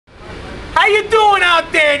you doing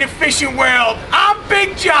out there in the fishing world? I'm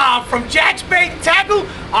Big John from Jack's Bait and Tackle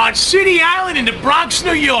on City Island in the Bronx,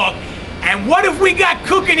 New York. And what have we got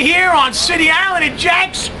cooking here on City Island at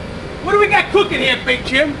Jack's? What do we got cooking here, Big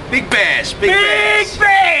Jim? Big bass, big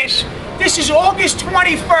bass. This is August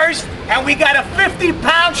 21st, and we got a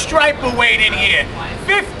 50-pound striper weight in here.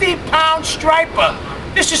 50-pound striper.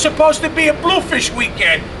 This is supposed to be a bluefish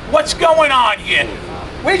weekend. What's going on here?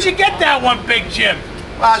 Where'd you get that one, Big Jim?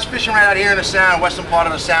 Well, I was fishing right out here in the Sound, western part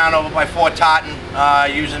of the Sound, over by Fort Totten,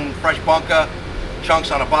 using fresh bunker,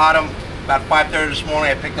 chunks on the bottom. About 5:30 this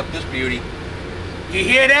morning, I picked up this beauty. You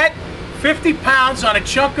hear that? 50 pounds on a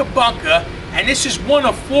chunk of bunker, and this is one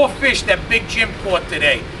of 4 fish that Big Jim caught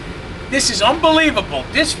today. This is unbelievable.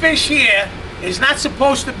 This fish here is not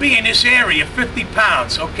supposed to be in this area, 50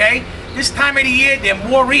 pounds, okay? This time of the year, they're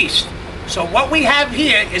more east. So what we have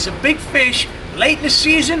here is a big fish late in the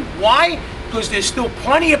season. Why? Because there's still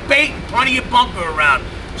plenty of bait and plenty of bunker around.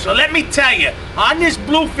 So let me tell you, on this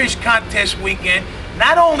Bluefish Contest weekend,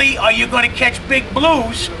 not only are you going to catch big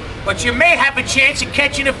blues, but you may have a chance of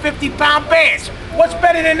catching a 50-pound bass. What's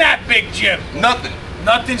better than that, Big Jim? Nothing.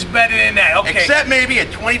 Nothing's better than that, okay. Except maybe a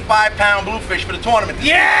 25-pound bluefish for the tournament.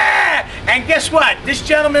 Yeah! And guess what? This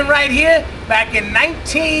gentleman right here, back in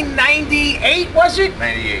 1998, was it?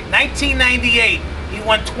 98. 1998, he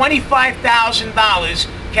won $25,000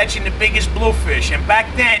 catching the biggest bluefish. And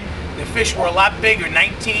back then, the fish were a lot bigger,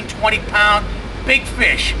 19, 20-pound, big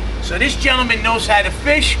fish. So this gentleman knows how to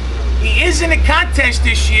fish. He is in the contest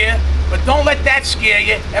this year, but don't let that scare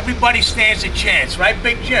you. Everybody stands a chance, right,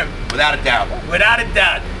 Big Jim? Without a doubt. Without a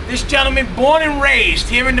doubt. This gentleman, born and raised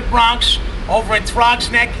here in the Bronx, over in Throgs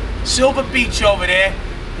Neck, Silver Beach over there.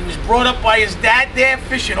 He was brought up by his dad there,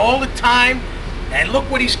 fishing all the time. And look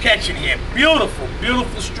what he's catching here. Beautiful,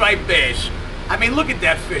 beautiful striped bass. I mean, look at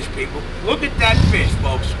that fish, people. Look at that fish,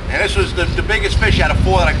 folks. And this was the biggest fish out of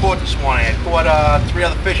 4 that I caught this morning. I caught 3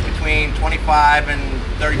 other fish between 25 and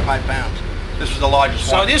 35 pounds. This was the largest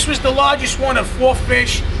one. So this was the largest one of 4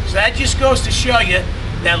 fish. So that just goes to show you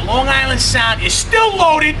that Long Island Sound is still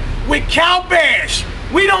loaded with cow bass.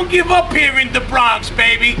 We don't give up here in the Bronx,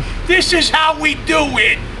 baby. This is how we do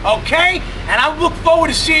it, okay? And I look forward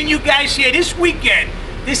to seeing you guys here this weekend.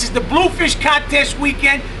 This is the Bluefish Contest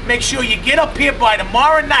weekend. Make sure you get up here by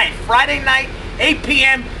tomorrow night, Friday night, 8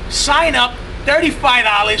 p.m. Sign up,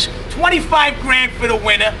 $35, 25 grand for the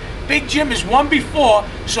winner. Big Jim has won before,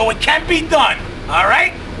 so it can be done. All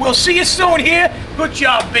right? We'll see you soon here. Good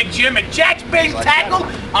job, Big Jim, at Jack's Bait and Tackle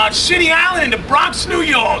on City Island in the Bronx, New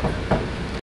York.